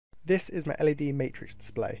This is my LED matrix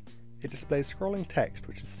display. It displays scrolling text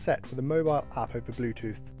which is set with a mobile app over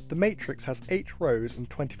Bluetooth. The matrix has 8 rows and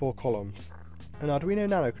 24 columns. An Arduino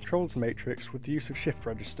Nano controls the matrix with the use of shift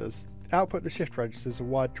registers. The output of the shift registers are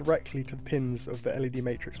wired directly to the pins of the LED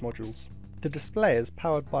matrix modules. The display is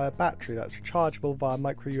powered by a battery that's rechargeable via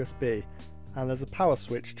micro USB, and there's a power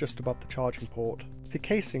switch just above the charging port. The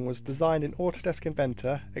casing was designed in Autodesk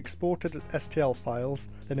Inventor, exported as STL files,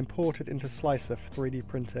 then imported into Slicer for 3D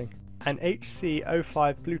printing. An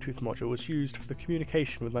HC05 Bluetooth module was used for the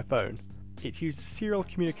communication with my phone. It uses serial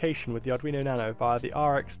communication with the Arduino Nano via the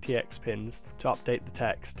RX-TX pins to update the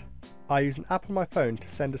text. I use an app on my phone to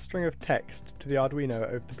send a string of text to the Arduino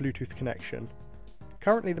over the Bluetooth connection.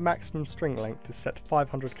 Currently the maximum string length is set to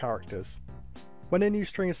 500 characters. When a new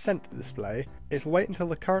string is sent to the display, it will wait until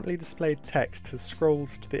the currently displayed text has scrolled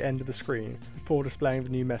to the end of the screen before displaying the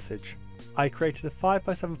new message. I created a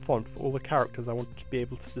 5x7 font for all the characters I wanted to be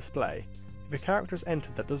able to display. If a character is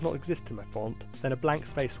entered that does not exist in my font, then a blank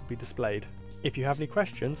space will be displayed. If you have any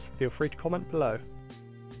questions, feel free to comment below.